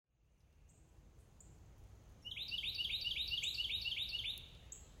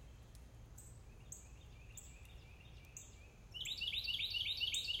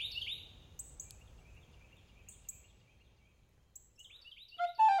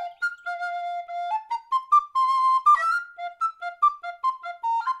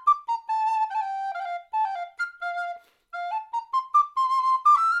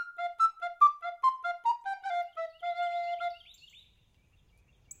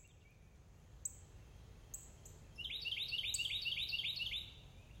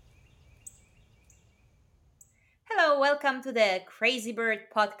welcome to the Crazy Bird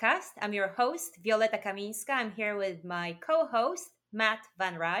podcast. I'm your host, Violeta Kaminska. I'm here with my co host, Matt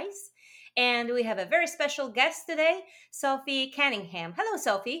Van Rijs. And we have a very special guest today, Sophie Canningham. Hello,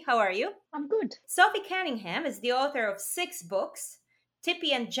 Sophie. How are you? I'm good. Sophie Canningham is the author of six books: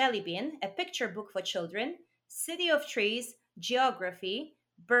 Tippy and Jellybean, a picture book for children, City of Trees, Geography,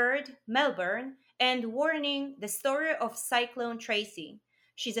 Bird, Melbourne, and Warning, the story of Cyclone Tracy.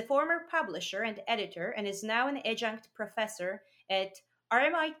 She's a former publisher and editor and is now an adjunct professor at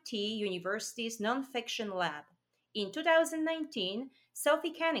RMIT University's Nonfiction Lab. In 2019,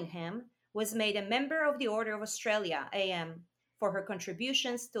 Sophie Canningham was made a member of the Order of Australia, AM, for her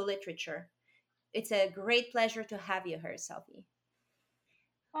contributions to literature. It's a great pleasure to have you here, Sophie.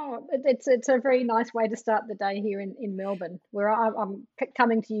 It's a very nice way to start the day here in Melbourne, where I'm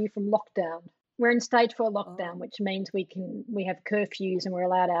coming to you from lockdown. We're in stage 4 lockdown, Oh, which means we have curfews and we're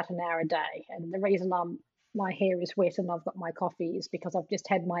allowed out an hour a day. And the reason my hair is wet and I've got my coffee is because I've just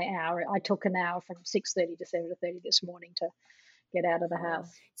had my hour. I took an hour from 6:30 to 7:30 this morning to get out of the oh,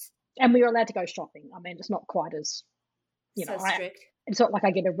 house, and we were allowed to go shopping. I mean, it's not quite as you know, so I strict. it's not like I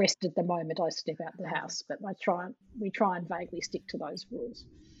get arrested the moment I step out the Oh. house, but we try and vaguely stick to those rules.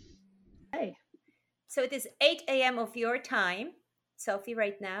 Hey, So it is 8 a.m. of your time, Sophie,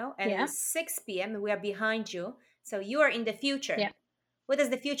 right now, and it yeah, is 6 p.m. We are behind you. So you are in the future. yeah, What does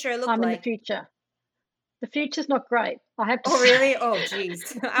the future look I'm in the like? future. The future's not great, I have to Oh, say. really? Oh,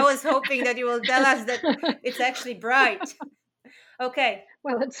 geez. I was hoping that you will tell us that it's actually bright. Okay.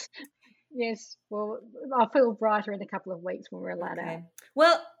 Well, it's yes. Well, I'll feel brighter in a couple of weeks when we're allowed out. Okay.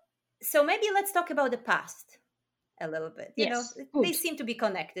 Well, so maybe let's talk about the past a little bit. Yes, They good. seem to be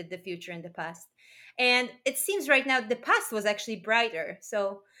connected, the future and the past. And it seems right now the past was actually brighter.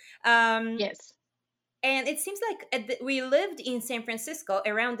 Um, Yes, and it seems like we lived in San Francisco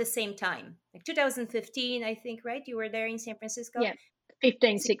around the same time, like 2015, I think, right? You were there in San Francisco. yeah.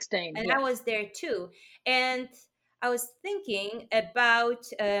 15, S- 16. And Yeah, I was there too. And I was thinking about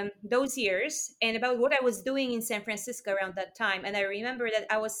those years and about what I was doing in San Francisco around that time. And I remember that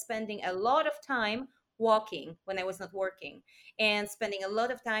I was spending a lot of time walking when I was not working and spending a lot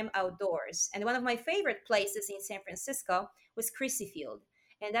of time outdoors. And one of my favorite places in San Francisco was Crissy Field.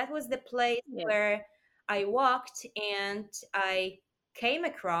 And that was the place yeah. where I walked and I came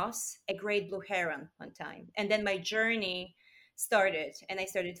across a great blue heron one time. And then my journey started, and I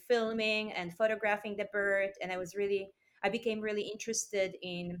started filming and photographing the bird. And I became really interested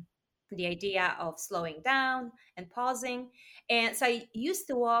in the idea of slowing down and pausing. And so I used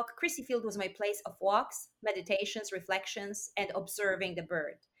to walk. Crissy Field was my place of walks, meditations, reflections, and observing the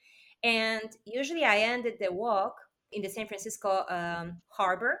bird. And usually I ended the walk in the San Francisco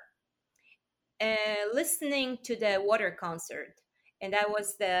harbor, listening to the water concert, and I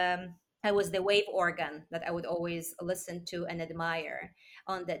was the wave organ that I would always listen to and admire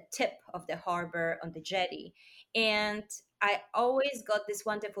on the tip of the harbor on the jetty. And I always got this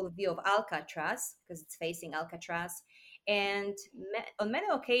wonderful view of Alcatraz because it's facing Alcatraz. And on many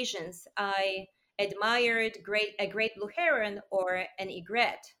occasions, I admired a great blue heron or an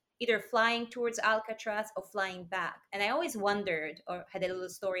egret, either flying towards Alcatraz or flying back. And I always wondered, or had a little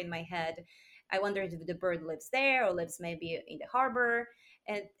story in my head. I wondered if the bird lives there or lives maybe in the harbor.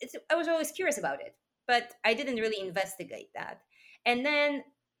 And I was always curious about it, but I didn't really investigate that. And then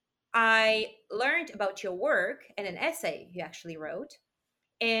I learned about your work and an essay you actually wrote.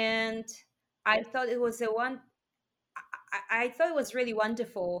 And I thought it was I thought it was really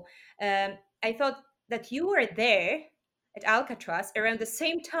wonderful. I thought that you were there at Alcatraz around the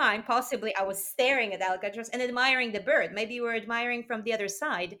same time. Possibly I was staring at Alcatraz and admiring the bird. Maybe you were admiring from the other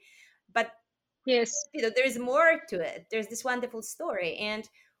side, but Yes, there's more to it. There's this wonderful story. And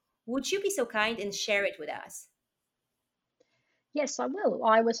would you be so kind and share it with us? yes, I will.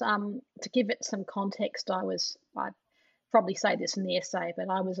 I was to give it some context. I probably say this in the essay, but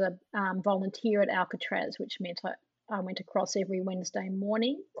I was a volunteer at Alcatraz, which meant I went across every Wednesday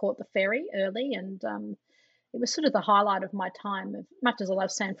morning, caught the ferry early, and it was sort of the highlight of my time. As much as I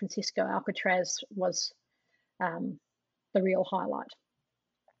love San Francisco, Alcatraz was um, the real highlight.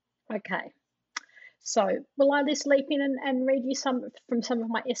 Okay, so will I just leap in and read you some of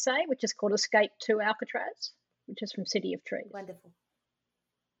my essay, which is called Escape to Alcatraz, which is from City of Trees. Wonderful.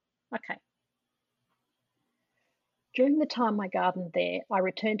 Okay. During the time I gardened there, I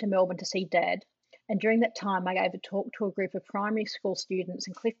returned to Melbourne to see Dad, and during that time I gave a talk to a group of primary school students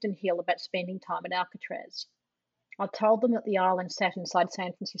in Clifton Hill about spending time at Alcatraz. I told them that the island sat inside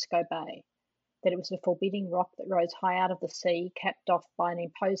San Francisco Bay, that it was a forbidding rock that rose high out of the sea, capped off by an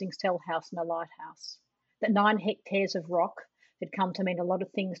imposing cell house and a lighthouse, that 9 hectares of rock had come to mean a lot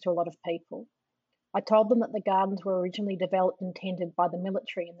of things to a lot of people, I told them that the gardens were originally developed and tended by the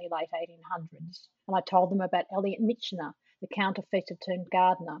military in the late 1800s, and I told them about Elliot Michener, the counterfeiter turned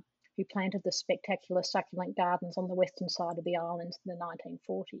gardener, who planted the spectacular succulent gardens on the western side of the islands in the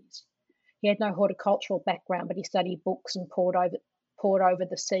 1940s. He had no horticultural background, but he studied books and pored over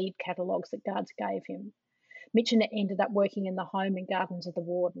the seed catalogues that guards gave him. Michener ended up working in the home and gardens of the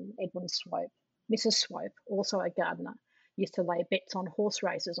warden, Edwin Swope. Mrs. Swope, also a gardener, used to lay bets on horse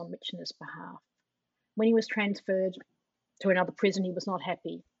races on Michener's behalf. When he was transferred to another prison, he was not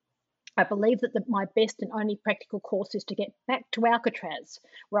happy. I believe that my best and only practical course is to get back to Alcatraz,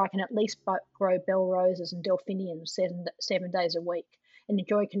 where I can at least grow bell roses and delphiniums 7 days a week and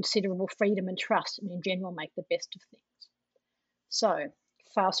enjoy considerable freedom and trust, and in general make the best of things. So,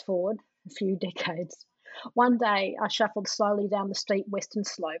 fast forward a few decades. One day, I shuffled slowly down the steep western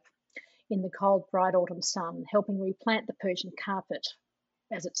slope in the cold, bright autumn sun, helping replant the Persian carpet,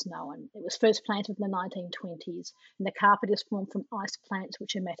 as it's known. It was first planted in the 1920s, and the carpet is formed from ice plants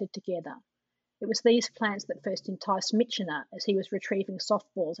which are matted together. It was these plants that first enticed Michener as he was retrieving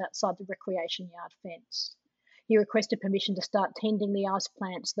softballs outside the recreation yard fence. He requested permission to start tending the ice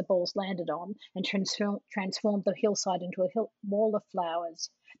plants the balls landed on and transformed the hillside into a wall of flowers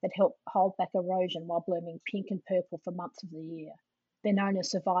that help hold back erosion while blooming pink and purple for months of the year. They're known as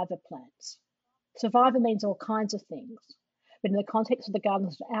survivor plants. Survivor means all kinds of things, but in the context of the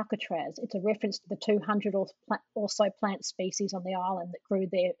gardens of Alcatraz, it's a reference to the 200 or so plant species on the island that grew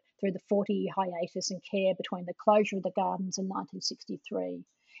there through the 40-year hiatus and care between the closure of the gardens in 1963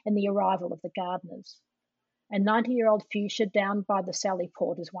 and the arrival of the gardeners. A 90-year-old fuchsia down by the Sally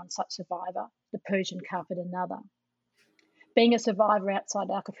Port is one such survivor, the Persian carpet another. Being a survivor outside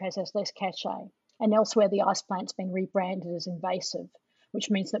Alcatraz has less cachet, and elsewhere the ice plant's been rebranded as invasive, which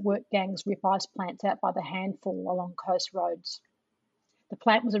means that work gangs rip ice plants out by the handful along coast roads. The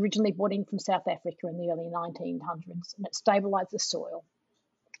plant was originally brought in from South Africa in the early 1900s, and it stabilised the soil.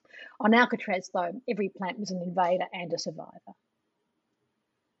 On Alcatraz, though, every plant was an invader and a survivor.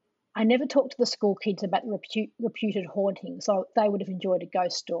 I never talked to the school kids about the reputed hauntings, so they would have enjoyed a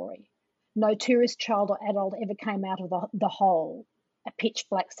ghost story. No tourist, child or adult ever came out of the hole, a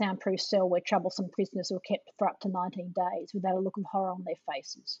pitch-black soundproof cell where troublesome prisoners were kept for up to 19 days without a look of horror on their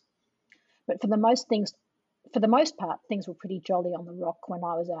faces. But for the most part, things were pretty jolly on the rock when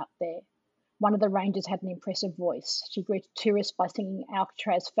I was out there. One of the rangers had an impressive voice. She greeted tourists by singing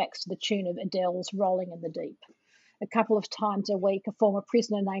Alcatraz facts to the tune of Adele's Rolling in the Deep. A couple of times a week, a former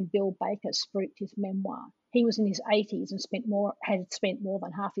prisoner named Bill Baker spruiked his memoir. He was in his 80s and had spent more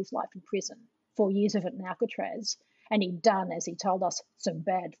than half his life in prison, 4 years of it in Alcatraz, and he'd done, as he told us, some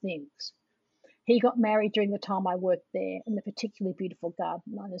bad things. He got married during the time I worked there in the particularly beautiful garden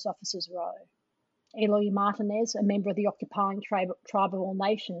known as Officers Row. Eloy Martinez, a member of the occupying tribe of all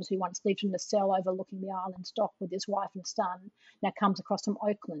nations who once lived in a cell overlooking the island's dock with his wife and son, now comes across from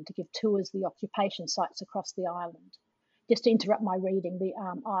Oakland to give tours of the occupation sites across the island. Just to interrupt my reading, the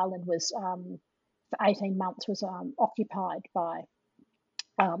island was, for 18 months, was occupied by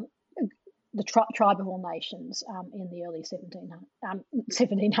the tribe of all nations in the early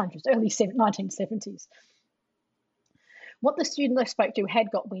 1970s. What the student I spoke to had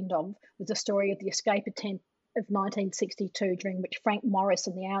got wind of was the story of the escape attempt of 1962, during which Frank Morris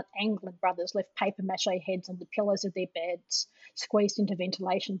and the Anglin brothers left paper mache heads on the pillows of their beds, squeezed into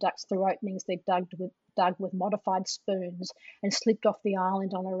ventilation ducts through openings they dug with modified spoons, and slipped off the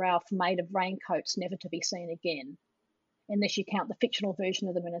island on a raft made of raincoats never to be seen again, unless you count the fictional version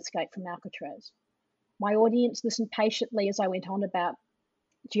of them in Escape from Alcatraz. My audience listened patiently as I went on about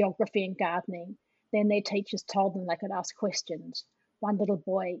geography and gardening. Then their teachers told them they could ask questions. One little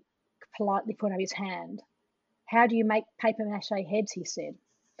boy politely put up his hand. "How do you make paper mache heads?" he said.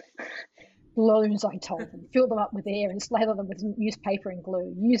 "Balloons," I told them. "Fill them up with air and slather them with newspaper and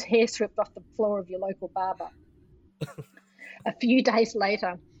glue. Use hair stripped off the floor of your local barber." A few weeks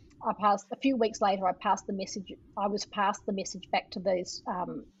later, I was passed the message back to these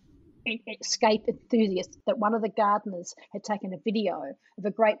escape enthusiasts that one of the gardeners had taken a video of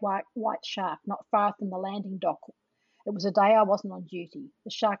a great white shark not far from the landing dock. It was a day I wasn't on duty. The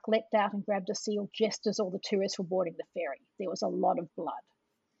shark leapt out and grabbed a seal just as all the tourists were boarding the ferry. There was a lot of blood.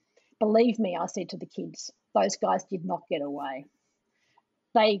 "Believe me," I said to the kids, "those guys did not get away."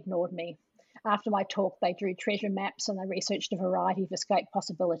 They ignored me. After my talk, they drew treasure maps and they researched a variety of escape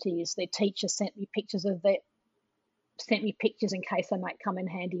possibilities. Their teachers sent me pictures in case they might come in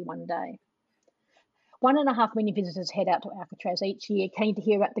handy one day. 1.5 million visitors head out to Alcatraz each year, keen to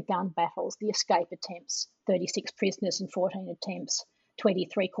hear about the gun battles, the escape attempts, 36 prisoners in 14 attempts,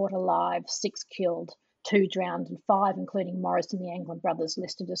 23 caught alive, 6 killed, 2 drowned, and 5, including Morris and the Anglin brothers,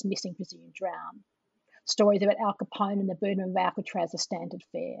 listed as missing, presumed drowned. Stories about Al Capone and the Birdman of Alcatraz are standard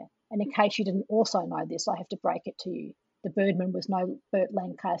fare. And in case you didn't also know this, I have to break it to you. The Birdman was no Burt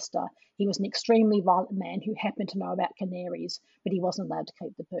Lancaster. He was an extremely violent man who happened to know about canaries, but he wasn't allowed to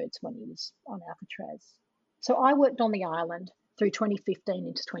keep the birds when he was on Alcatraz. So I worked on the island through 2015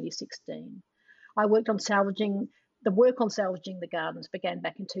 into 2016. I worked on salvaging, the work on salvaging the gardens began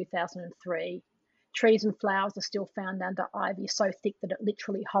back in 2003. Trees and flowers are still found under ivy so thick that it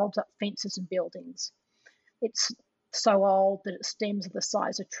literally holds up fences and buildings. It's so old that its stems are the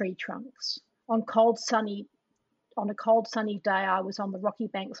size of tree trunks. On a cold sunny day, I was on the rocky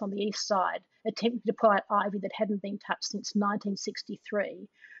banks on the east side, attempting to pull out ivy that hadn't been touched since 1963,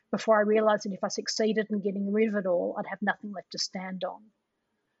 before I realised that if I succeeded in getting rid of it all, I'd have nothing left to stand on.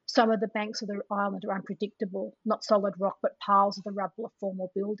 Some of the banks of the island are unpredictable, not solid rock, but piles of the rubble of former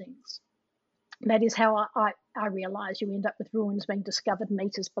buildings. That is how I realised you end up with ruins being discovered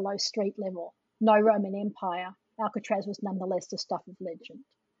metres below street level. No Roman Empire, Alcatraz was nonetheless the stuff of legend.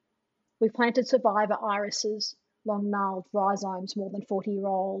 We planted survivor irises, long-gnarled rhizomes more than 40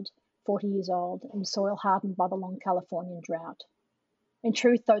 years old, and soil hardened by the long Californian drought. In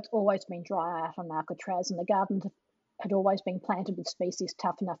truth, though, it's always been dry out on Alcatraz, and the gardens had always been planted with species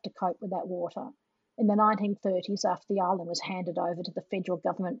tough enough to cope with that water. In the 1930s, after the island was handed over to the federal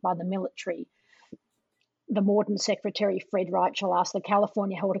government by the military, the Morden Secretary Fred Reichel asked the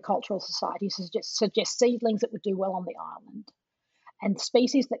California Horticultural Society to suggest seedlings that would do well on the island. And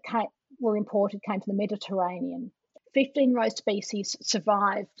species that were imported came from the Mediterranean. 15 rose species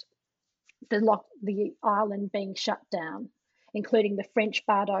survived the island being shut down, including the French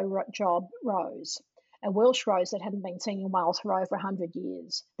Bardot Job rose, a Welsh rose that hadn't been seen in Wales for over 100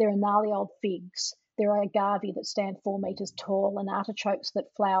 years. There are gnarly old figs. There are agave that stand 4 metres tall and artichokes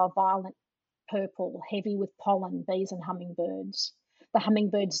that flower violent purple, heavy with pollen, bees and hummingbirds. The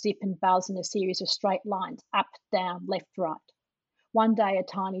hummingbirds zip and buzz in a series of straight lines, up, down, left, right. One day, a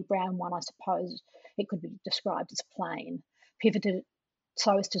tiny brown one, I suppose it could be described as plain, pivoted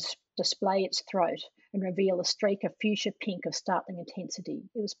so as to display its throat and reveal a streak of fuchsia pink of startling intensity.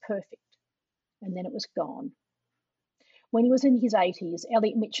 It was perfect. And then it was gone. When he was in his 80s,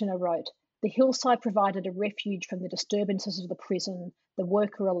 Elliot Michener wrote, "The hillside provided a refuge from the disturbances of the prison, the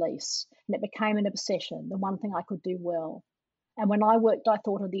worker release, and it became an obsession, the one thing I could do well. And when I worked, I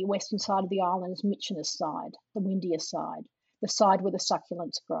thought of the western side of the island as Michener's side, the windier side, the side where the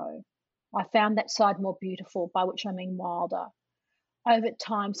succulents grow. I found that side more beautiful, by which I mean wilder. Over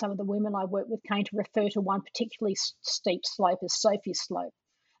time, some of the women I worked with came to refer to one particularly steep slope as Sophie's Slope,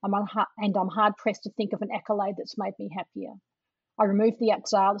 and I'm hard-pressed to think of an accolade that's made me happier. I removed the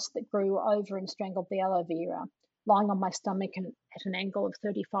oxalis that grew over and strangled the aloe vera, lying on my stomach at an angle of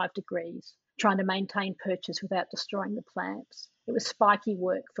 35 degrees, trying to maintain perches without destroying the plants. It was spiky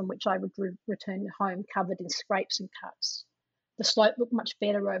work from which I would return home covered in scrapes and cuts. The slope looked much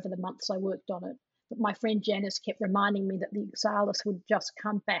better over the months I worked on it, but my friend Janice kept reminding me that the oxalis would just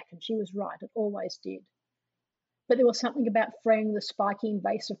come back, and she was right, it always did. But there was something about freeing the spiky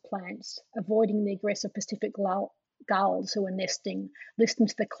invasive plants, avoiding the aggressive Pacific gulls who were nesting, listening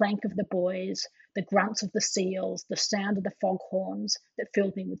to the clank of the buoys, the grunts of the seals, the sound of the foghorns that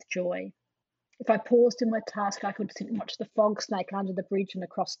filled me with joy. If I paused in my task, I could sit and watch the fog snake under the bridge and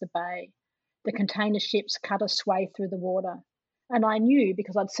across the bay. The container ships cut a swathe through the water. And I knew,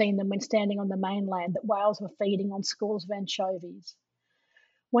 because I'd seen them when standing on the mainland, that whales were feeding on schools of anchovies.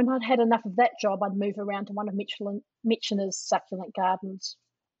 When I'd had enough of that job, I'd move around to one of Michener's succulent gardens,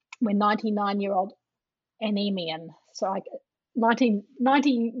 where 99-year-old Enemian,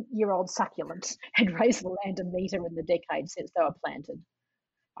 90-year-old succulents had raised the land a metre in the decades since they were planted.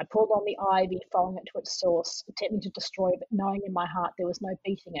 I pulled on the ivy, following it to its source, attempting to destroy it, but knowing in my heart there was no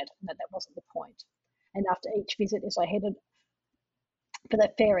beating it and that wasn't the point. And after each visit, as I headed for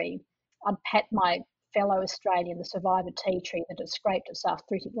the ferry, I'd pat my fellow Australian, the survivor tea tree that had scraped its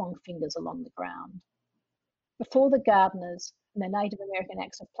arthritic long fingers along the ground. Before the gardeners and their Native American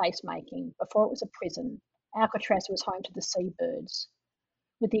acts of placemaking, before it was a prison, Alcatraz was home to the seabirds.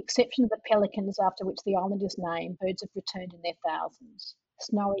 With the exception of the pelicans after which the island is named, birds have returned in their thousands.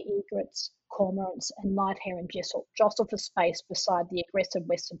 Snowy egrets, cormorants, and night heron jostle for space beside the aggressive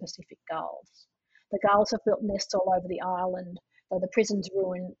Western Pacific gulls. The gulls have built nests all over the island, though the prison's in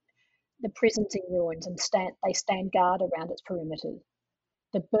ruins, and they stand guard around its perimeter.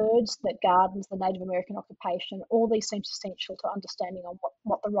 The birds, the gardens, the Native American occupation, all these seem essential to understanding on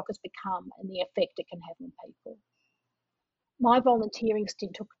what the rock has become and the effect it can have on people. My volunteering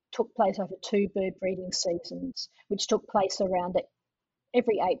stint took place over 2 bird breeding seasons, which took place around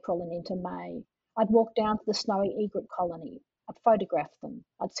every April and into May. I'd walk down to the snowy egret colony. I'd photograph them.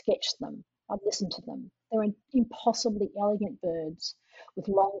 I'd sketch them. I'd listen to them. They're impossibly elegant birds with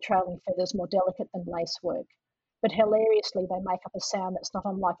long trailing feathers more delicate than lacework. But hilariously, they make up a sound that's not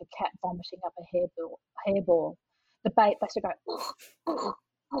unlike a cat vomiting up a hairball. They still go,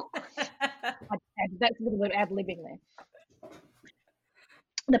 that's a little bit ad-libbing there.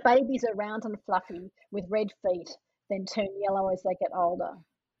 The babies are round and fluffy with red feet, then turn yellow as they get older.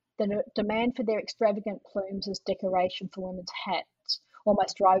 The demand for their extravagant plumes as decoration for women's hats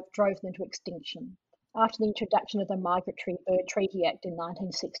almost drove them to extinction. After the introduction of the Migratory Bird Treaty Act in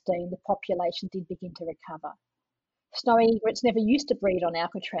 1916, the population did begin to recover. Snowy egrets never used to breed on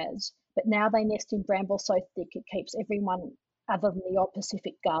Alcatraz, but now they nest in bramble so thick it keeps everyone other than the odd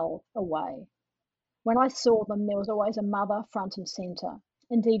Pacific gull away. When I saw them, there was always a mother front and centre.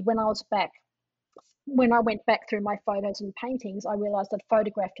 Indeed, when I went back through my photos and paintings, I realised I'd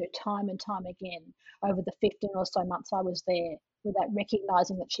photographed her time and time again over the 15 or so months I was there without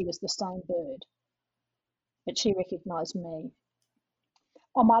recognising that she was the same bird. But she recognised me.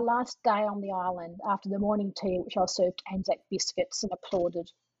 On my last day on the island, after the morning tea at which I was served Anzac biscuits and applauded,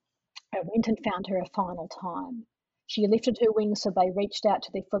 I went and found her a final time. She lifted her wings so they reached out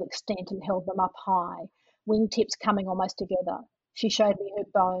to their full extent and held them up high, wingtips coming almost together. She showed me her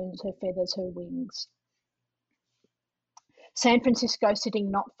bones, her feathers, her wings. San Francisco, sitting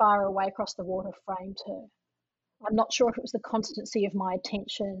not far away across the water, framed her. I'm not sure if it was the constancy of my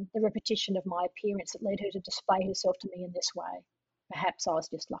attention, the repetition of my appearance that led her to display herself to me in this way. Perhaps I was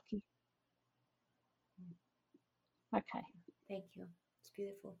just lucky. Okay. Thank you. It's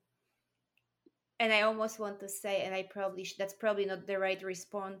beautiful. And I almost want to say, and that's probably not the right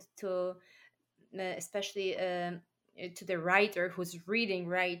response to, especially to the writer who's reading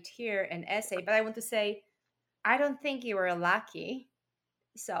right here an essay. But I want to say, I don't think you were lucky,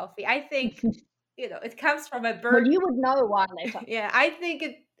 Sophie. I think it comes from a bird. Well, you would know why later. Yeah, I think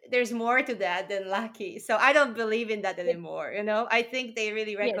there's more to that than lucky. So I don't believe in that anymore. I think they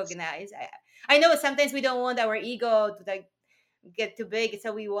really recognize. Yes. I know sometimes we don't want our ego to get too big,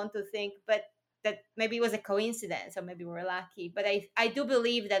 so we want to think, but that maybe it was a coincidence, or maybe we're lucky. But I do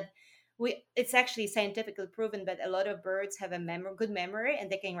believe that it's actually scientifically proven that a lot of birds have a good memory and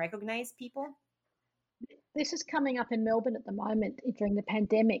they can recognize people. This is coming up in Melbourne at the moment during the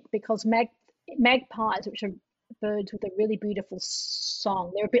pandemic because magpies, which are birds with a really beautiful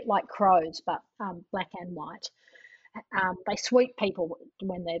song, they're a bit like crows, but black and white. They sweep people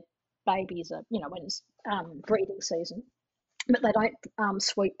when their babies are, when it's breeding season, but they don't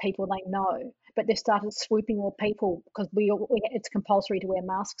sweep people they know. But they've started swooping all people because it's compulsory to wear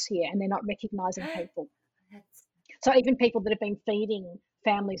masks here, and they're not recognising people. So even people that have been feeding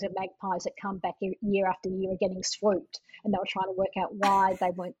families of magpies that come back year after year are getting swooped, and they were trying to work out why they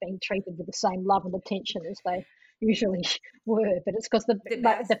weren't being treated with the same love and attention as they usually were. But it's because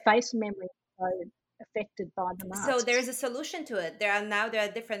the face memory is so affected by the masks. So there's a solution to it. There are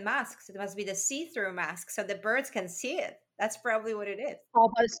different masks. It must be the see-through mask, so the birds can see it. That's probably what it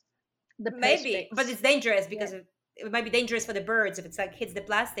is. Maybe, but it's dangerous because it might be dangerous for the birds if it's hits the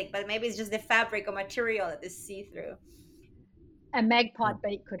plastic. But maybe it's just the fabric or material that is see-through. A magpie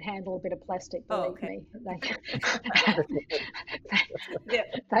beak could handle a bit of plastic, believe me.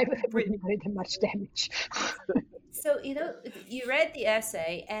 They wouldn't do much damage. So, you read the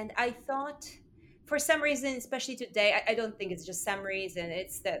essay, and I thought, for some reason, especially today, I don't think it's just some reason.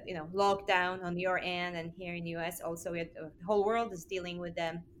 It's that, lockdown on your end, and here in the US also, the whole world is dealing with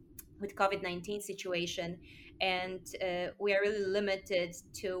COVID-19 situation, and we are really limited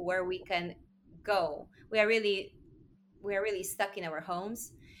to where we can go. We are really stuck in our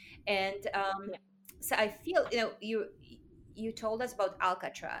homes, and so I feel you told us about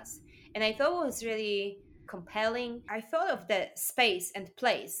Alcatraz, and I thought it was really compelling. I thought of the space and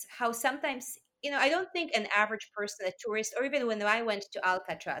place, how sometimes I don't think an average person, a tourist, or even when I went to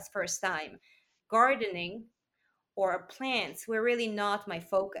Alcatraz first time, gardening or plants were really not my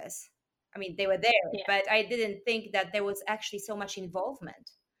focus. I mean, they were there, but I didn't think that there was actually so much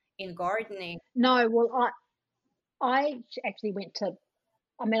involvement in gardening. No, well, I actually went to,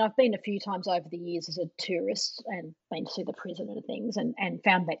 I've been a few times over the years as a tourist and been to see the prison and things and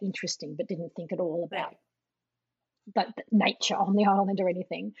found that interesting, but didn't think at all about the nature on the island or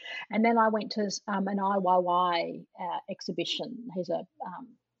anything. And then I went to an Ai Weiwei exhibition. He's a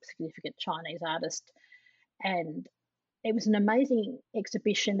significant Chinese artist. And it was an amazing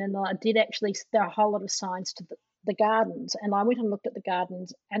exhibition. And I did actually, there are a whole lot of signs to the gardens. And I went and looked at the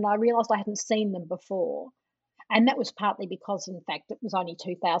gardens and I realised I hadn't seen them before. And that was partly because, in fact, it was only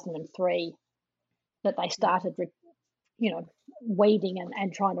 2003 that they started, weeding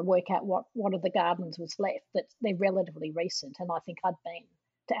and trying to work out what of the gardens was left. That they're relatively recent, and I think I'd been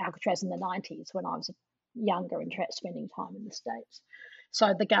to Alcatraz in the 90s when I was younger and spending time in the States.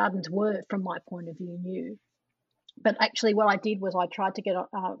 So the gardens were, from my point of view, new. But actually, what I did was I tried to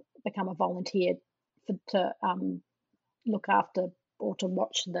become a volunteer to look after or to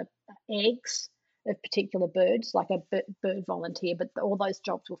watch the eggs of particular birds, like a bird volunteer. But all those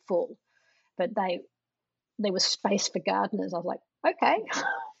jobs were full. But there was space for gardeners. I was like, okay,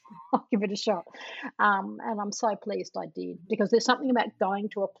 I'll give it a shot. And I'm so pleased I did, because there's something about going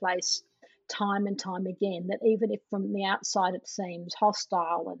to a place time and time again that, even if from the outside it seems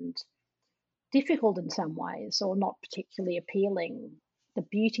hostile and difficult in some ways or not particularly appealing, the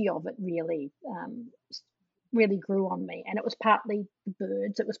beauty of it really grew on me. And it was partly the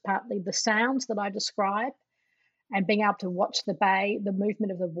birds, it was partly the sounds that I describe, and being able to watch the bay, the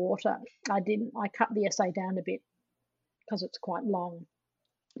movement of the water. I cut the essay down a bit because it's quite long,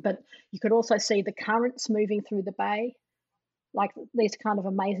 but you could also see the currents moving through the bay, like these kind of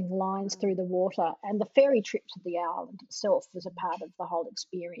amazing lines through the water. And the ferry trip to the island itself was a part of the whole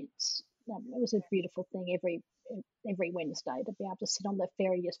experience. It was a beautiful thing every Wednesday to be able to sit on the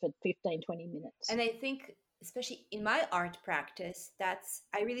ferry just for 15, 20 minutes. And I think, especially in my art practice,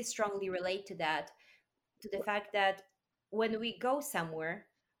 I really strongly relate to that, to the fact that when we go somewhere,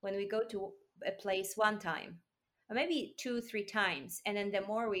 when we go to a place one time, or maybe two, three times, and then the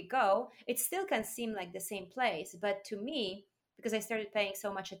more we go, it still can seem like the same place. But to me, because I started paying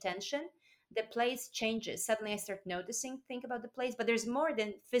so much attention, the place changes. Suddenly I start think about the place, but there's more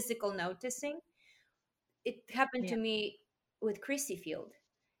than physical noticing. It happened to Yeah. me with Chrissy Field.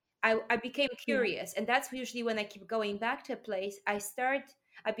 I became Yeah. curious, and that's usually when I keep going back to a place, I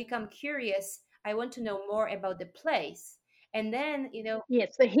become curious. I want to know more about the place. And then,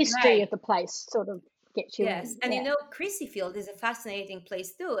 Yes, the history right. of the place sort of gets you Yes, in. and Yeah. Chrissy Field is a fascinating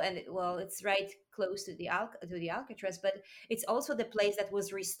place too, and well, it's right close to the Alcatraz, but it's also the place that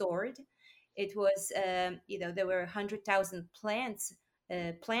was restored. It was, there were 100,000 plants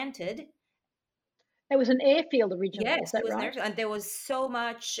planted. It was an airfield originally, is Yes, it that was right? nerve, and there was so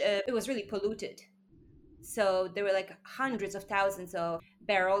much. It was really polluted. So there were like hundreds of thousands of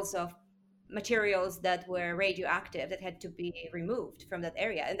barrels of materials that were radioactive that had to be removed from that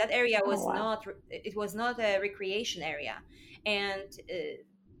area. And that area Oh, was wow. not, it was not a recreation area. And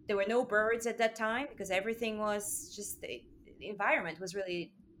there were no birds at that time because everything was just, the environment was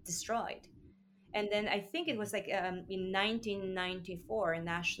really destroyed. And then I think it was like in 1994,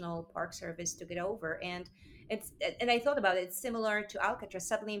 National Park Service took it over, and I thought about it. It's similar to Alcatraz.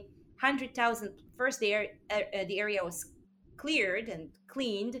 Suddenly, 100,000. First, the area was cleared and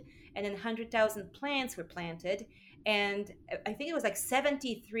cleaned, and then 100,000 plants were planted, and I think it was like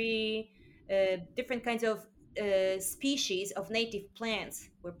 73 different kinds of species of native plants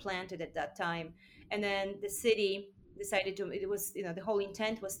were planted at that time. And then the city decided to. It was, the whole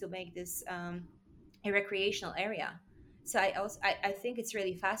intent was to make this. A recreational area. So I think it's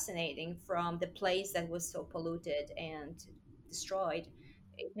really fascinating from the place that was so polluted and destroyed.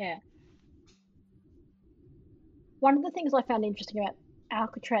 Yeah. One of the things I found interesting about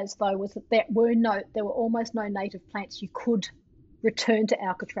Alcatraz, though, was that there were almost no native plants you could return to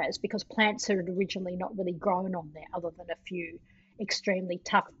Alcatraz, because plants had originally not really grown on there other than a few extremely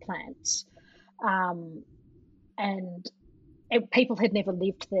tough plants. Um, and people had never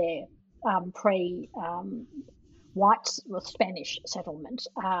lived there pre white or Spanish settlement.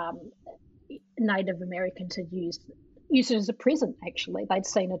 Native Americans had used it as a prison. Actually, they'd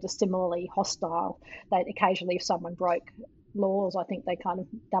seen it as similarly hostile. That occasionally, if someone broke laws, I think they kind of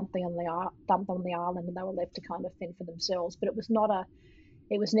dumped them on the island, and they were left to kind of fend for themselves. But it was not a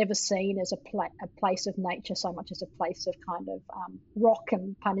it was never seen as a place of nature so much as a place of kind of rock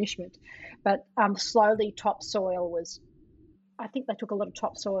and punishment. But slowly, topsoil was. I think they took a lot of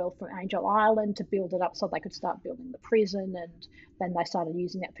topsoil from Angel Island to build it up so they could start building the prison, and then they started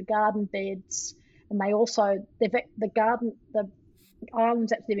using that for garden beds. And they also the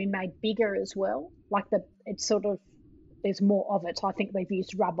island's actually been made bigger as well. Like it's sort of there's more of it. I think they've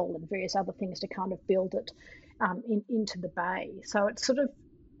used rubble and various other things to kind of build it into the bay. So it's sort of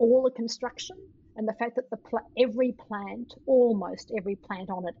all the construction, and the fact that almost every plant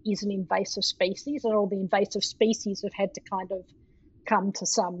on it is an invasive species, and all the invasive species have had to kind of come to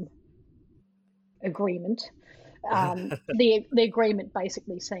some agreement. The agreement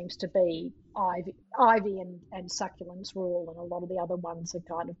basically seems to be ivy and succulents rule, and a lot of the other ones are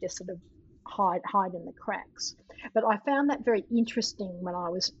kind of just sort of hide in the cracks. But I found that very interesting when I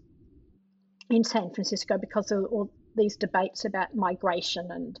was in San Francisco, because there were all these debates about migration,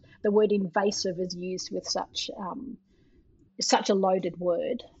 and the word invasive is used with such a loaded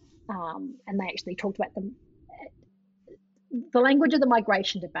word, and they actually talked about them the language of the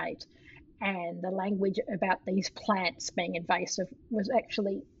migration debate and the language about these plants being invasive was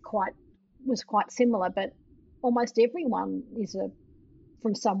quite similar, but almost everyone is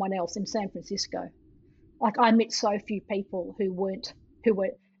from someone else in San Francisco. Like I met so few people who were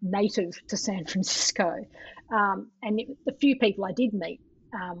native to San Francisco, the few people I did meet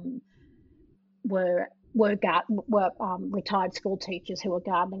um, were retired school teachers who were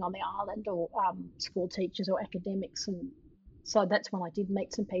gardening on the island, or school teachers or academics, and so that's when I did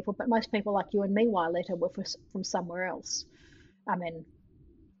meet some people. But most people like you and me, Violetta, were from somewhere else. I mean,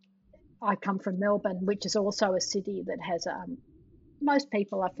 I come from Melbourne, which is also a city that has most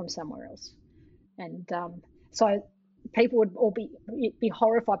people are from somewhere else, and so people would all be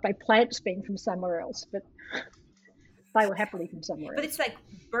horrified by plants being from somewhere else, but they were happily from somewhere But it's else. like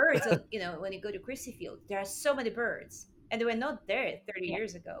birds, when you go to Chryssyfield, there are so many birds, and they were not there 30 Yeah,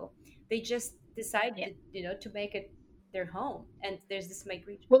 years ago. They just decided, yeah. to make it their home. And there's this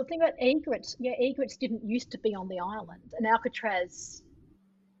migration. Well, the thing about egrets, yeah, egrets didn't used to be on the island, and Alcatraz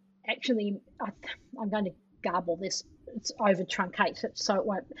actually, I'm going to garble this. It's over truncates it, so it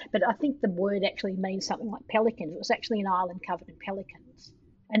won't. But I think the word actually means something like pelicans. It was actually an island covered in pelicans,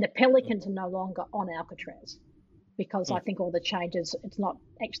 and the pelicans are no longer on Alcatraz because I think all the changes. It's not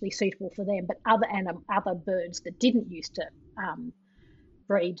actually suitable for them. But other birds that didn't used to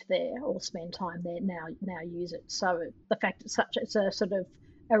breed there or spend time there now use it. So the fact it's a sort of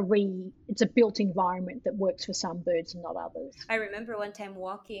it's a built environment that works for some birds and not others. I remember one time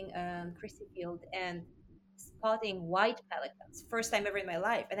walking Chryssyfield and spotting white pelicans, first time ever in my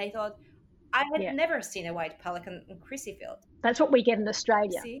life. And I thought, I had Yeah. never seen a white pelican in Chryssyfield. That's what we get in You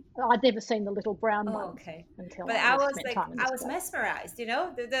Australia. see? I'd never seen the little brown Oh, ones okay. until But I spent time in I this was place. mesmerized,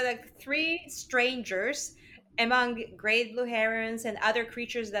 the like three strangers among great blue herons and other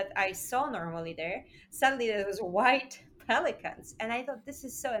creatures that I saw normally there. Suddenly there was white pelicans. And I thought, this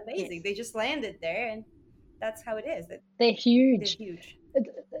is so amazing. Yes, They just landed there, and that's how it is. they're They're huge. huge.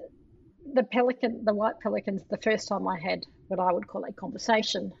 The white pelicans. The first time I had what I would call a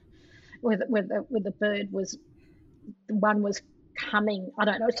conversation with the bird was one was coming. I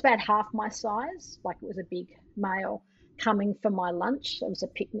don't know. It's about half my size. Like it was a big male coming for my lunch. It was a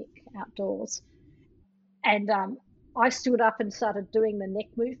picnic outdoors, and I stood up and started doing the neck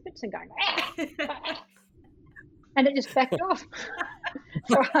movements and going, ah, ah, and it just backed off.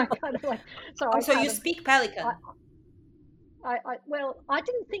 So I kind of like, so Oh, I so you kind of, speak I, pelican. well, I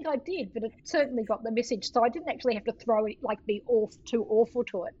didn't think I did, but it certainly got the message. So I didn't actually have to throw it, like be too awful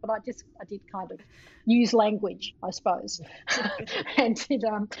to it, but I did kind of use language, I suppose, and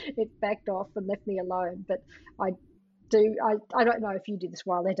it backed off and left me alone. But I I don't know if you did this,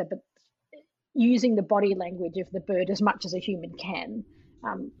 Violetta, but using the body language of the bird as much as a human can,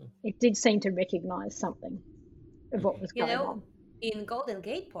 um, it did seem to recognise something of what was You going know, on. in Golden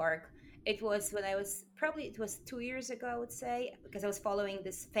Gate Park, it was when I was probably it was 2 years ago, I would say, because I was following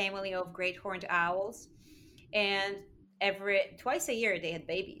this family of great horned owls, and every twice a year they had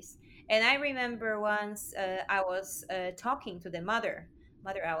babies. And I remember once I was talking to the mother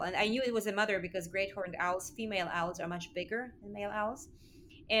owl, and I knew it was a mother because great horned owls, female owls, are much bigger than male owls.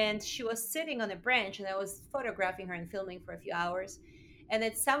 And she was sitting on a branch, and I was photographing her and filming for a few hours. And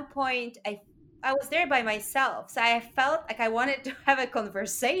at some point, I was there by myself, so I felt like I wanted to have a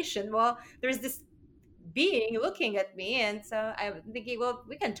conversation. Well, there's this being looking at me, and so I'm thinking, well,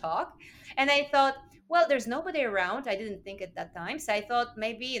 we can talk. And I thought, well, there's nobody around. I didn't think at that time, so I thought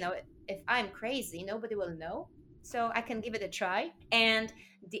maybe if I'm crazy, nobody will know, so I can give it a try. And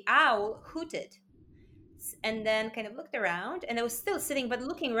the owl hooted, and then kind of looked around, and I was still sitting but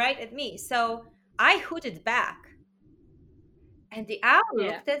looking right at me. So I hooted back, and the owl Yeah.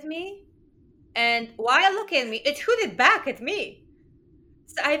 looked at me, and while looking at me, it hooted back at me.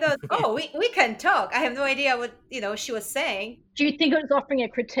 So I thought, oh, we can talk. I have no idea what she was saying. Do you think it was offering a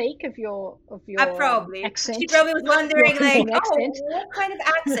critique of I your probably She accent, probably was your wondering, like, Cooping oh, accent? what kind of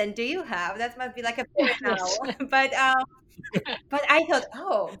accent do you have? That must be like a Pidgin Yes. owl. But I thought,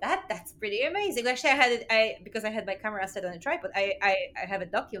 oh, that's pretty amazing. Actually, I had it. I Because I had my camera set on a tripod. I have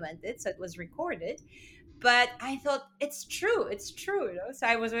it documented, so it was recorded. But I thought it's true. So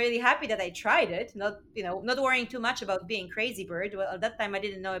I was really happy that I tried it. Not worrying too much about being crazy bird. Well, at that time I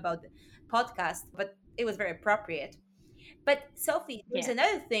didn't know about the podcast, but it was very appropriate. But Sophie, there's Yeah.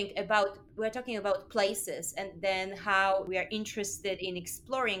 another thing about we're talking about places, and then how we are interested in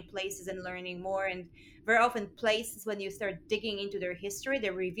exploring places and learning more. And very often places, when you start digging into their history,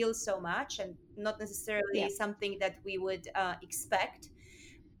 they reveal so much, and not necessarily Yeah. something that we would expect.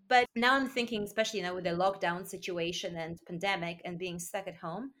 But now I'm thinking, especially now with the lockdown situation and pandemic and being stuck at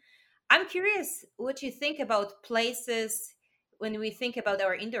home, I'm curious what you think about places when we think about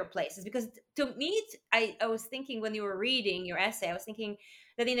our indoor places. Because to me, I was thinking when you were reading your essay, I was thinking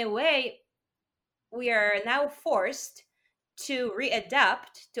that in a way we are now forced to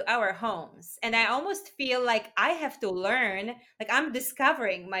readapt to our homes. And I almost feel like I have to learn, like I'm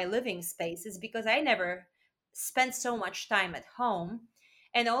discovering my living spaces because I never spent so much time at home.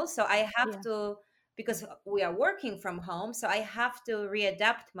 And also, I have Yeah. to, because we are working from home, so I have to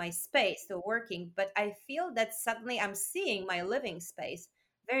readapt my space to working. But I feel that suddenly I'm seeing my living space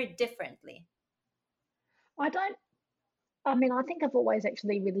very differently. I don't, I mean, I think I've always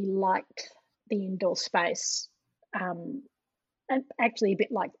actually really liked the indoor space. Um, and actually, a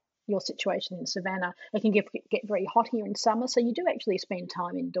bit like your situation in Savannah, it can get very hot here in summer. So you do actually spend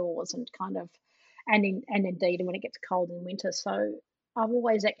time indoors and kind of, and indeed when it gets cold in winter. So I've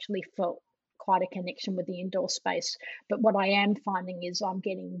always actually felt quite a connection with the indoor space. But what I am finding is I'm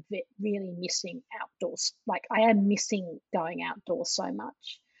getting really missing outdoors. Like I am missing going outdoors so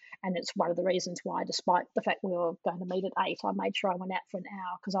much. And it's one of the reasons why, despite the fact we were going to meet at 8, I made sure I went out for an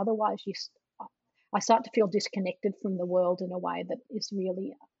hour because otherwise I start to feel disconnected from the world in a way that is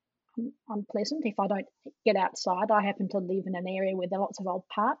really unpleasant if I don't get outside. I happen to live in an area where there are lots of old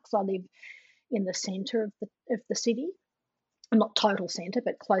parks. I live in the centre of the city, not total centre,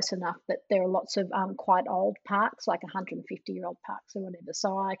 but close enough that there are lots of quite old parks, like 150-year-old parks or whatever.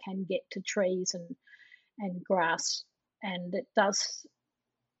 So I can get to trees and grass, and it does.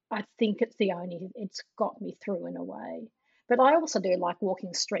 I think it's got me through in a way. But I also do like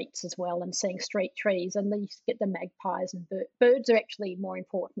walking streets as well and seeing street trees, and then you get the magpies and birds are actually more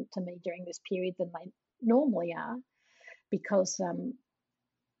important to me during this period than they normally are because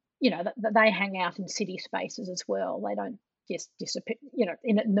they hang out in city spaces as well. They don't just disappear,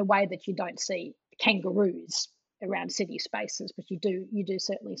 in the way that you don't see kangaroos around city spaces, but you do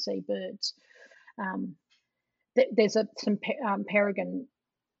certainly see birds. Um, there's some peregrine,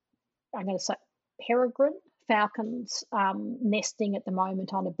 I'm going to say peregrine falcons nesting at the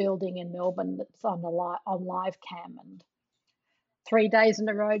moment on a building in Melbourne that's on live cam, and 3 days in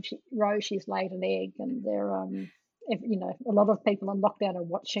a row she's laid an egg, and they're a lot of people on lockdown are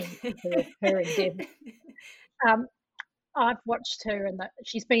watching her endeavour. Um, I've watched her, and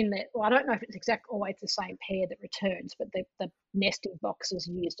she's been there. Well, I don't know if it's always the same pair that returns, but the nesting box is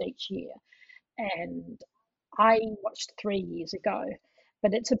used each year. And I watched 3 years ago,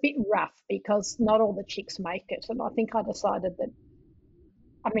 but it's a bit rough because not all the chicks make it. And I think I decided that,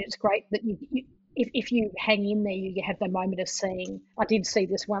 I mean, it's great that if you hang in there, you have the moment of seeing. I did see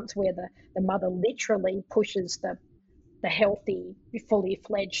this once where the mother literally pushes the healthy, fully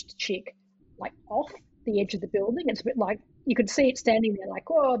fledged chick like off the edge of the building. It's a bit like you could see it standing there, like,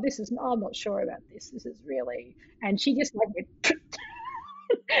 oh, I'm not sure about this. This is really, and she just like went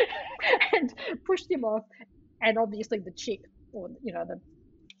and pushed him off. And obviously the chick, or the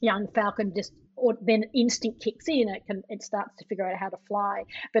young falcon, just, or then instinct kicks in. It starts to figure out how to fly,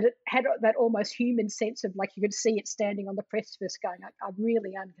 but it had that almost human sense of, like, you could see it standing on the precipice going, I'm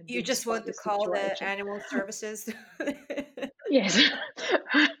really You unconvinced just by want to this call the situation. animal services. Yes.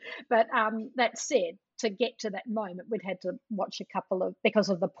 But that said, to get to that moment, we'd had to watch a couple of, because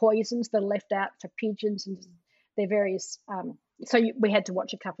of the poisons that are left out for pigeons and their various, we had to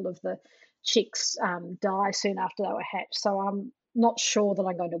watch a couple of the chicks die soon after they were hatched. So I'm not sure that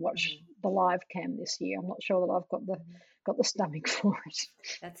I'm going to watch the live cam this year. I'm not sure that I've got the stomach for it.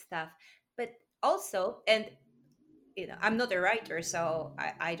 That's tough. But also, and I'm not a writer, so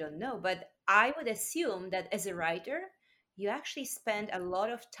I don't know, but I would assume that as a writer, you actually spend a lot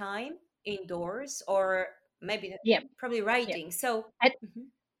of time indoors, or maybe Yeah, probably yeah. writing. So, And mhm.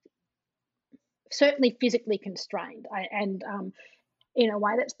 certainly physically constrained. And in a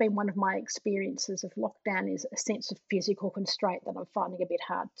way, that's been one of my experiences of lockdown, is a sense of physical constraint that I'm finding a bit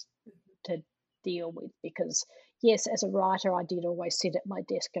hard to deal with. Because yes, as a writer, I did always sit at my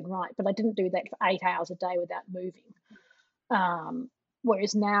desk and write, but I didn't do that for 8 hours a day without moving. Um,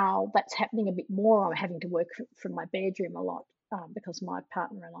 Whereas now that's happening a bit more. I'm having to work from my bedroom a lot because my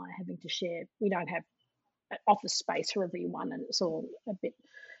partner and I are having to share. We don't have office space for everyone, and it's all a bit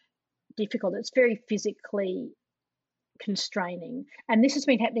difficult. It's very physically constraining. And this has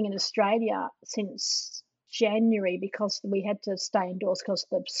been happening in Australia since January because we had to stay indoors because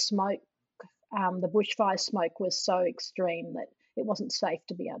the smoke, the bushfire smoke was so extreme that it wasn't safe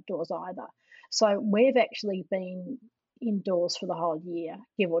to be outdoors either. So we've actually been indoors for the whole year,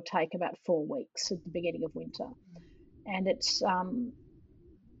 give or take about 4 weeks at the beginning of winter. And it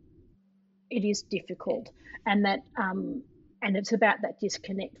is difficult. And that and it's about that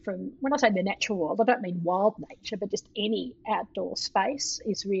disconnect from, when I say the natural world, I don't mean wild nature, but just any outdoor space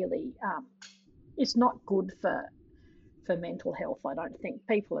is really it's not good for mental health. I don't think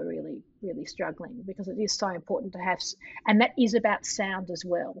people are really, really struggling because it is so important to have, and that is about sound as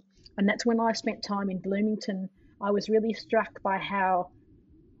well. And that's when I spent time in Bloomington. I was really struck by how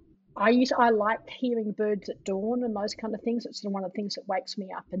I like hearing birds at dawn and those kind of things. It's one of the things that wakes me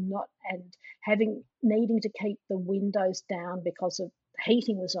up, and not and having needing to keep the windows down because of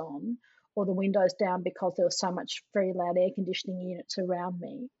heating was on, or the windows down because there was so much very loud air conditioning units around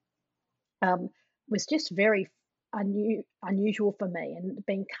me, um, was just very unusual for me. And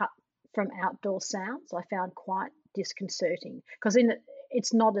being cut from outdoor sounds, I found quite disconcerting because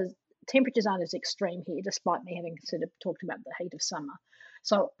it's not as temperatures aren't as extreme here, despite me having sort of talked about the heat of summer.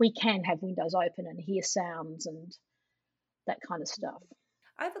 So we can have windows open and hear sounds and that kind of stuff.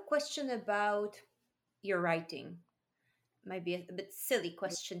 I have a question about your writing. Might be a bit silly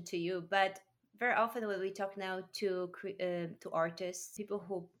question to you, but very often when we talk now to artists, people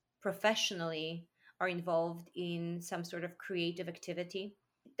who professionally are involved in some sort of creative activity,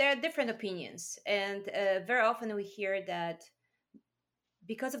 there are different opinions, and very often we hear that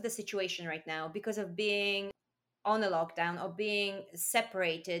because of the situation right now, because of being on a lockdown or being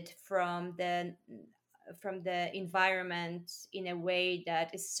separated from the environment in a way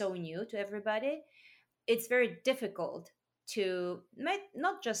that is so new to everybody, it's very difficult to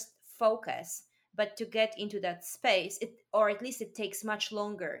not just focus but to get into that space, or at least it takes much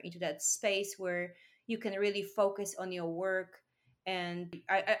longer into that space where you can really focus on your work. And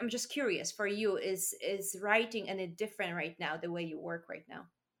I'm just curious, for you, is writing any different right now, the way you work right now?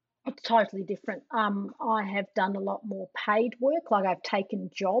 It's totally different. I have done a lot more paid work, like I've taken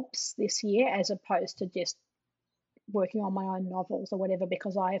jobs this year as opposed to just working on my own novels or whatever,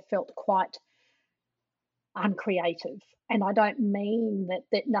 because I have felt quite uncreative. And I don't mean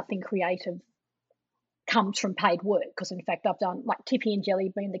that nothing creative comes from paid work, because in fact I've done like Tippy and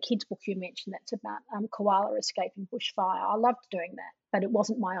Jelly Bean, the kids book you mentioned, that's about koala escaping bushfire. I loved doing that, but it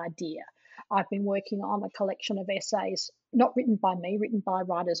wasn't my idea. I've been working on a collection of essays, not written by me, written by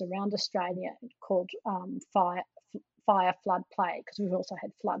writers around Australia, called Fire, Flood, Plague, because we've also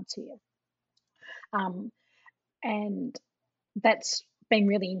had floods here. Um, and that's been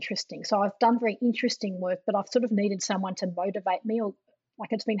really interesting. So I've done very interesting work, but I've sort of needed someone to motivate me, or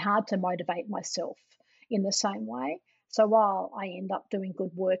like it's been hard to motivate myself in the same way. So while I end up doing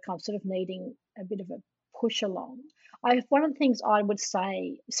good work, I'm sort of needing a bit of a push along. One of the things I would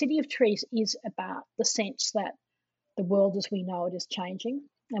say, City of Trees is about the sense that the world as we know it is changing,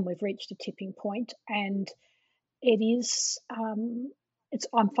 and we've reached a tipping point, and it is.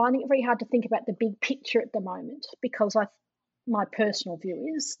 I'm finding it very hard to think about the big picture at the moment, because my personal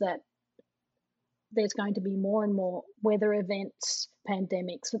view is that there's going to be more and more weather events,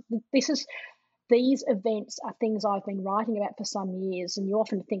 pandemics. These events are things I've been writing about for some years, and you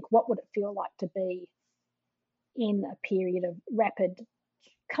often think, what would it feel like to be in a period of rapid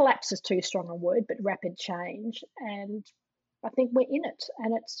collapse is too strong a word, but rapid change. And I think we're in it,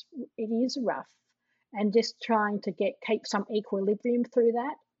 and it is rough. And just trying to keep some equilibrium through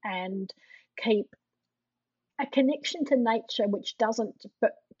that, and keep a connection to nature which doesn't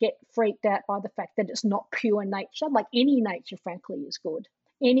get freaked out by the fact that it's not pure nature. Like any nature, frankly, is good.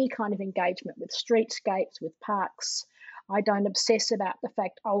 Any kind of engagement with streetscapes, with parks. I don't obsess about the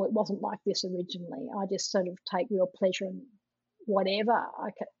fact, oh, it wasn't like this originally. I just sort of take real pleasure in whatever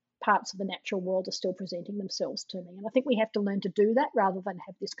parts of the natural world are still presenting themselves to me. And I think we have to learn to do that rather than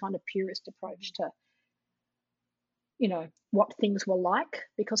have this kind of purist approach to what things were like,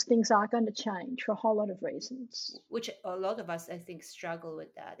 because things are going to change for a whole lot of reasons. Which a lot of us, I think, struggle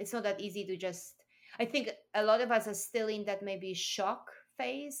with that. It's not that easy to just, I think a lot of us are still in that maybe shock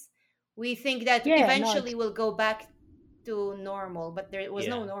phase. We think that Yeah, no, eventually we'll go back to normal, but there was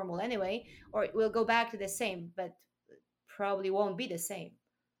no Yeah. normal anyway, or we'll go back to the same, but probably won't be the same.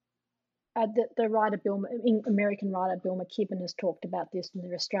 the writer American writer Bill McKibben has talked about this, and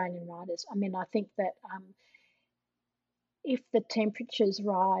the Australian writers. I mean, I think that if the temperatures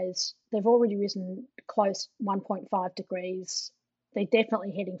rise, they've already risen close 1.5 degrees. They're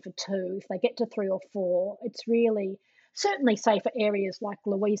definitely heading for 2. If they get to 3 or 4, it's really, certainly say for areas like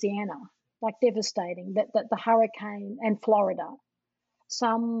Louisiana, like devastating, that the hurricane, and Florida,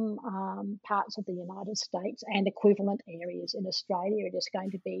 some parts of the United States and equivalent areas in Australia are just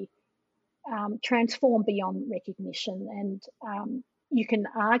going to be transformed beyond recognition. And you can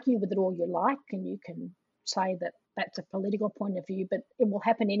argue with it all you like, and you can say that that's a political point of view, but it will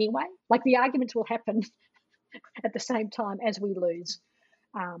happen anyway. Like the arguments will happen at the same time as we lose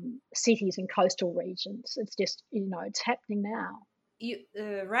cities and coastal regions. It's just, it's happening now.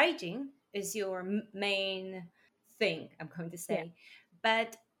 Writing is your main thing, I'm going to Yeah. say,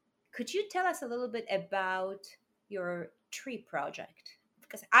 but could you tell us a little bit about your tree project?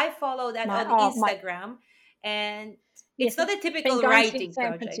 Because I follow that My on oh my Instagram, and it's Yes, not it's a been typical going since writing San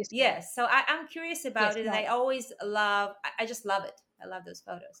project. Francisco. Yes, so I'm curious Yes, about it, and I no. always love. I just love it. I love those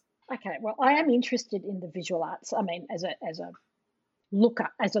photos. Okay, well, I am interested in the visual arts. I mean, as a looker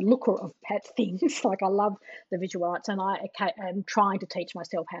of pet things, like I love the visual arts, and am trying to teach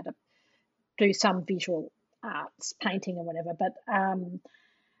myself how to do some visual arts, painting or whatever. But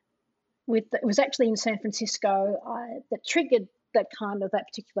it was actually in San Francisco that triggered that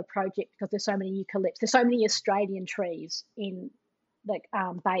particular project because there's so many eucalypts, there's so many Australian trees in the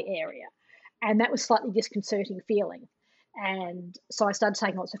Bay Area, and that was slightly disconcerting feeling. And so I started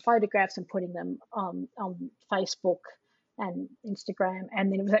taking lots of photographs and putting them on Facebook and Instagram.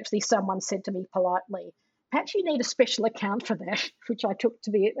 And then it was actually someone said to me politely, perhaps you need a special account for that, which I took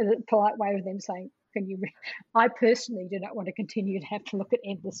to be a polite way of them saying, can you? I personally do not want to continue to have to look at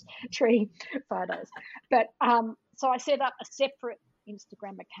endless tree photos. But so I set up a separate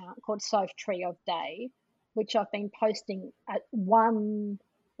Instagram account called Soph Tree of Day, which I've been posting at one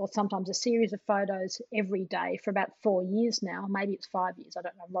or sometimes a series of photos every day for about 4 years now. Maybe it's 5 years. I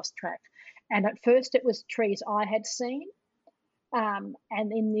don't know. I've lost track. And at first it was trees I had seen. And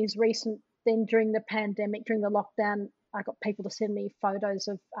in these then during the pandemic, during the lockdown, I got people to send me photos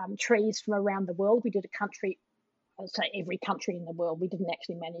of trees from around the world. We did a country, I would say every country in the world. We didn't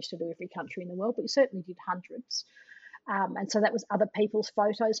actually manage to do every country in the world, but we certainly did hundreds. And so that was other people's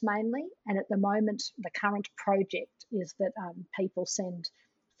photos mainly. And at the moment, the current project is that people send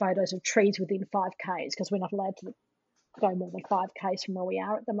photos of trees within 5Ks because we're not allowed to go more than 5Ks from where we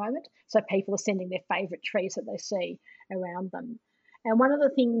are at the moment. So people are sending their favourite trees that they see around them. And one of the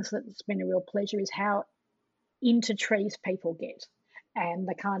things that's been a real pleasure is how into trees people get, and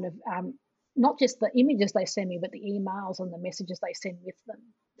the kind of not just the images they send me, but the emails and the messages they send with them.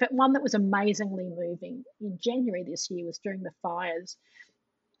 But one that was amazingly moving in January this year was during the fires.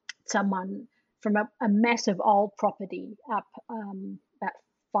 Someone from a massive old property up about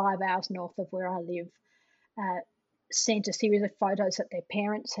 5 hours north of where I live sent a series of photos that their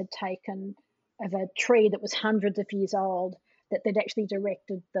parents had taken of a tree that was hundreds of years old, that they'd actually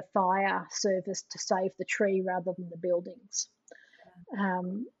directed the fire service to save the tree rather than the buildings,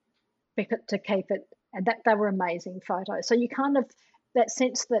 um, because to keep it. And that they were amazing photos. So you kind of that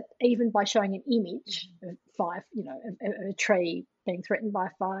sense that even by showing an image of fire, a tree being threatened by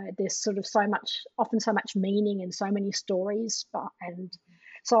fire, there's sort of often so much meaning and so many stories. And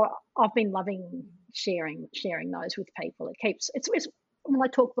so I've been loving sharing those with people. It's when I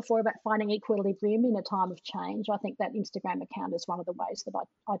talked before about finding equilibrium in a time of change, I think that Instagram account is one of the ways that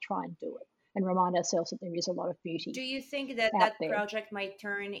I try and do it and remind ourselves that there is a lot of beauty Do you think that out that there. project might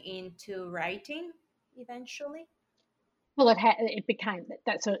turn into writing eventually? Well, it became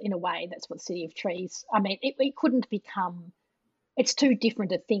that's in a way that's what City of Trees. I mean, it couldn't become. It's too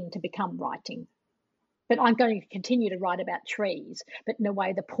different a thing to become writing. But I'm going to continue to write about trees. But in a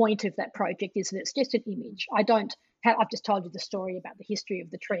way, the point of that project is that it's just an image. I've just told you the story about the history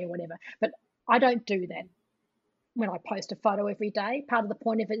of the tree or whatever. But I don't do that when I post a photo every day. Part of the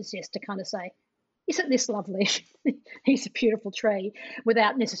point of it is just to kind of say, isn't this lovely? He's a beautiful tree,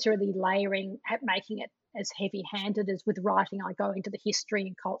 without necessarily layering, making it as heavy handed as with writing. I go into the history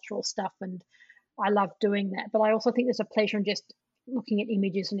and cultural stuff, and I love doing that. But I also think there's a pleasure in just looking at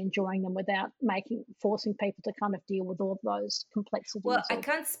images and enjoying them without forcing people to kind of deal with all of those Well, complexities I of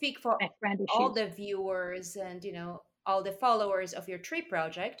can't speak for background all issues. the viewers and all the followers of your tree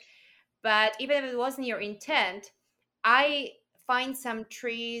project, but even if it wasn't your intent, I find some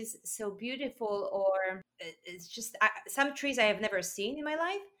trees so beautiful, or it's just some trees I have never seen in my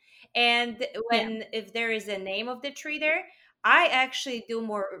life. And Yeah. if there is a name of the tree there, I actually do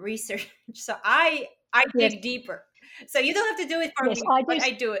more research. So I Yes. dig deeper. So you don't have to do it for Yes, me, I but do.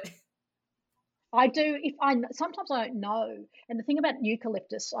 I do it. I do. If I sometimes I don't know, and the thing about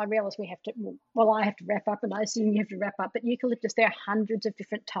eucalyptus, I realise we have to. Well, I have to wrap up, and I assume you have to wrap up. But eucalyptus, there are hundreds of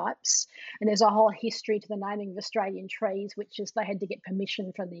different types, and there's a whole history to the naming of Australian trees, which is they had to get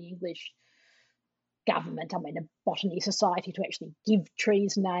permission from the English government. I mean, a botany society to actually give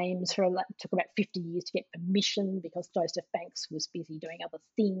trees names it took about 50 years to get permission because Joseph Banks was busy doing other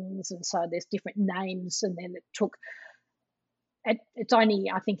things, and so there's different names, and then it took it's only,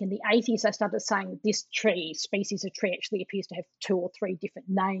 I think, in the 80s they started saying this species of tree actually appears to have 2 or 3 different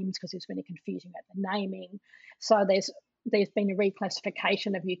names because there's been a confusion about the naming. So there's been a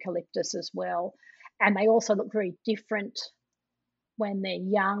reclassification of eucalyptus as well. And they also look very different when they're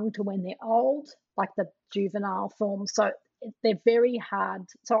young to when they're old, like the juvenile form. So they're very hard.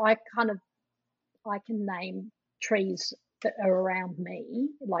 So I can name trees that are around me,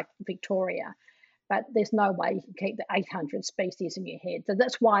 like Victoria, but there's no way you can keep the 800 species in your head. So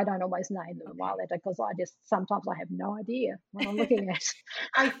that's why I don't always name them Okay. violeta, because sometimes I have no idea what I'm looking at.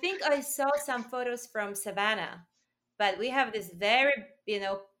 I think I saw some photos from Savannah, but we have this very,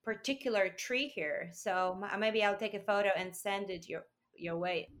 particular tree here. So maybe I'll take a photo and send it your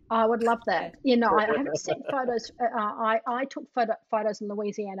way. I would love Yeah. that. I haven't seen photos. I took photos in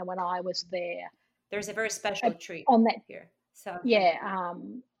Louisiana when I was there There's a very uh, special tree on that. here. So yeah. Yeah,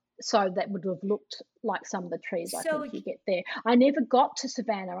 so that would have looked like some of the trees I So think you get there. I never got to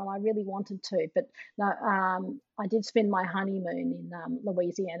Savannah, and I really wanted to, but no, I did spend my honeymoon in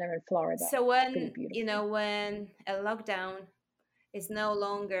Louisiana and Florida. so It's pretty when beautiful. when a lockdown is no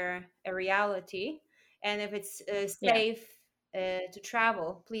longer a reality, and if it's Yeah, safe to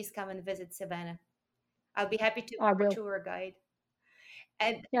travel, please come and visit Savannah. I'll be happy to be I your will. tour guide.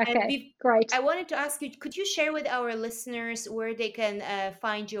 And Yeah, and okay, great. I wanted to ask you, could you share with our listeners where they can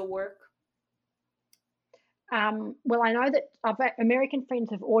find your work? Well, I know that American friends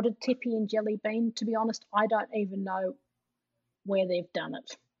have ordered Tippy and Jelly Bean. To be honest, I don't even know where they've done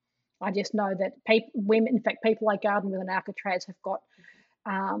it. I just know that women, in fact, People I Garden with an Alcatraz have got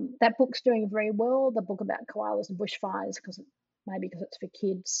that book's doing very well. The book about koalas and bushfires, maybe because it's for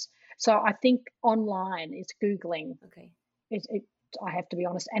kids. So I think online is Googling. Okay. I have to be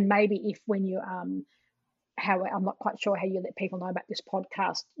honest, and maybe if when you how I'm not quite sure how you let people know about this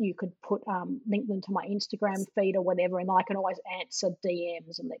podcast. You could put link them to my Instagram feed or whatever, and I can always answer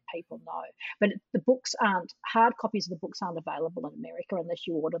DMs and let people know. But the books aren't hard copies of the books aren't available in America unless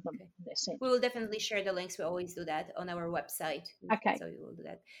you order them Okay. and they're sent. We will definitely share the links. We always do that on our website. Okay, So we will do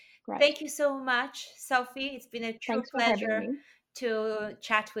that. great. Thank you so much, Sophie. It's been a true Thanks for having pleasure me. to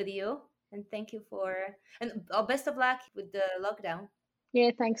chat with you. And thank you and best of luck with the lockdown.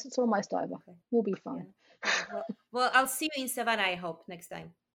 Yeah, thanks. It's almost over. Okay. We'll be Yeah. fine. Well, I'll see you in Savannah, I hope, next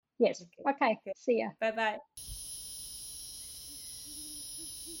time. Yes. Okay. Okay. Okay. See ya. Bye bye.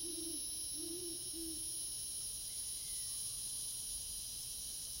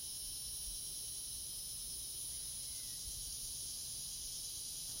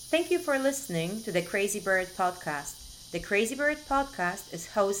 Thank you for listening to the Crazy Bird podcast. The Crazy Bird podcast is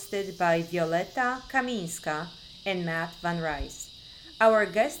hosted by Violeta Kaminska and Matt Van Rice. Our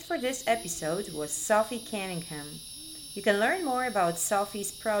guest for this episode was Sophie Cunningham. You can learn more about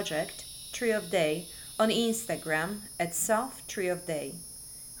Sophie's project, Tree of Day, on Instagram at Soph Tree of Day.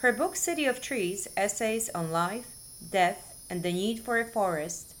 Her book City of Trees, Essays on Life, Death, and the Need for a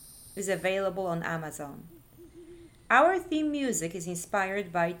Forest is available on Amazon. Our theme music is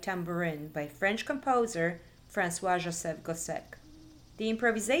inspired by Tambourine by French composer François-Joseph Gossec. The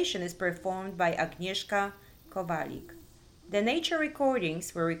improvisation is performed by Agnieszka Kowalik. The nature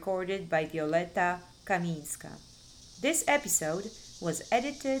recordings were recorded by Violeta Kaminska. This episode was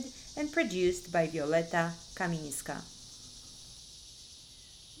edited and produced by Violeta Kaminska.